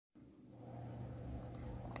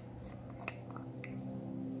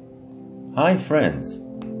Hi friends!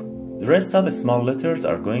 The rest of the small letters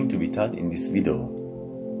are going to be taught in this video.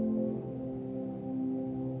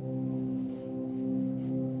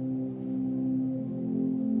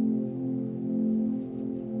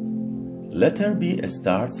 Letter B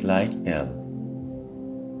starts like L.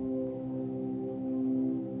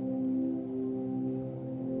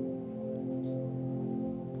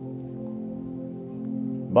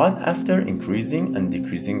 But after increasing and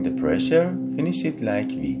decreasing the pressure, finish it like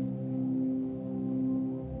V.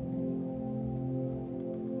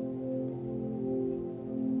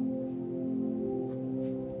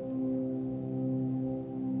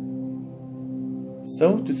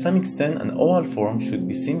 So, to some extent, an oval form should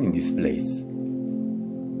be seen in this place.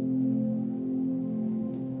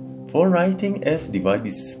 For writing F, divide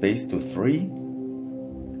this space to 3.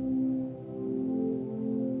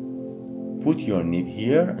 Put your nib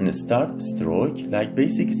here and start stroke like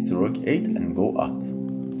basic stroke 8 and go up.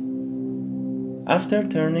 After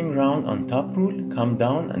turning round on top rule, come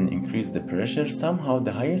down and increase the pressure. Somehow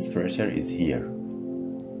the highest pressure is here.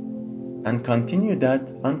 And continue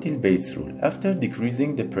that until base rule. After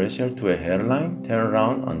decreasing the pressure to a hairline, turn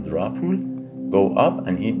around on drop rule, go up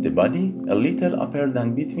and hit the body a little upper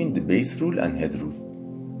than between the base rule and head rule.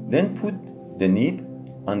 Then put the nib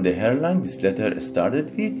on the hairline this letter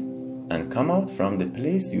started with and come out from the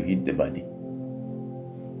place you hit the body.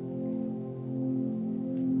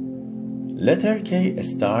 Letter K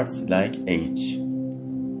starts like H.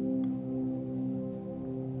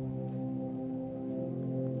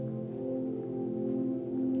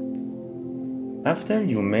 After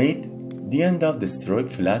you made the end of the stroke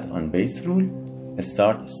flat on base rule,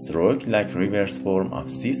 start stroke like reverse form of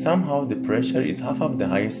C. Somehow the pressure is half of the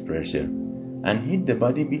highest pressure and hit the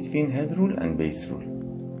body between head rule and base rule.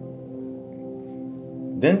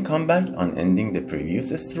 Then come back on ending the previous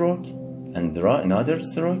stroke and draw another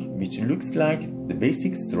stroke which looks like the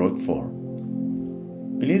basic stroke 4.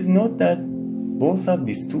 Please note that both of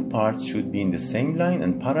these two parts should be in the same line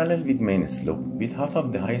and parallel with main slope with half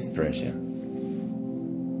of the highest pressure.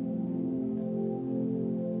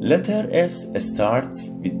 Letter S starts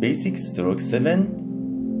with basic stroke 7.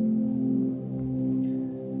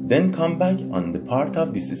 Then come back on the part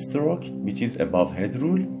of this stroke which is above head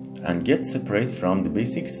rule and get separate from the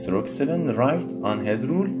basic stroke 7, right on head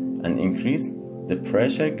rule and increase the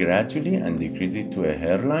pressure gradually and decrease it to a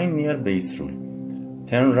hairline near base rule.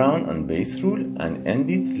 Turn round on base rule and end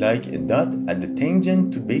it like a dot at the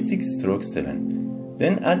tangent to basic stroke 7.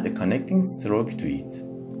 Then add a connecting stroke to it.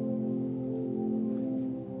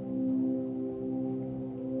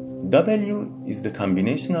 W is the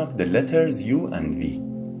combination of the letters U and V.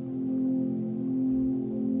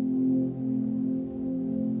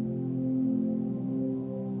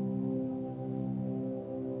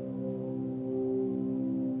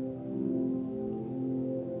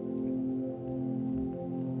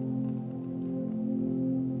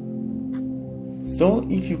 So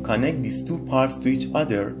if you connect these two parts to each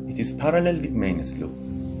other, it is parallel with main slope.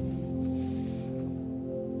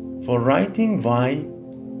 For writing Y,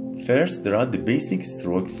 first draw the basic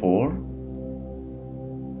stroke 4.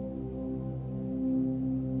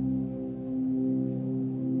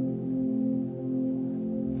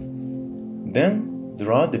 Then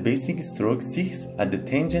draw the basic stroke 6 at the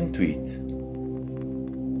tangent to it.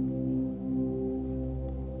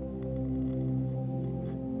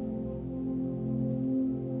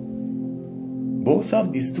 Both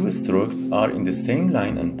of these two strokes are in the same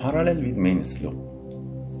line and parallel with main slope.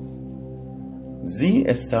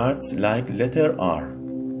 Z starts like letter R.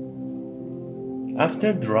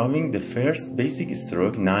 After drawing the first basic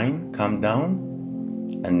stroke 9, come down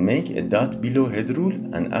and make a dot below head rule,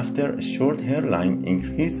 and after a short hairline,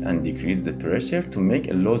 increase and decrease the pressure to make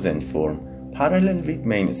a lozenge form parallel with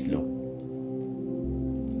main slope.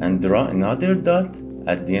 And draw another dot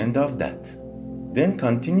at the end of that. Then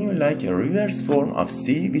continue like a reverse form of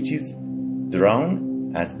C, which is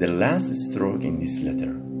drawn as the last stroke in this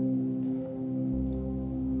letter.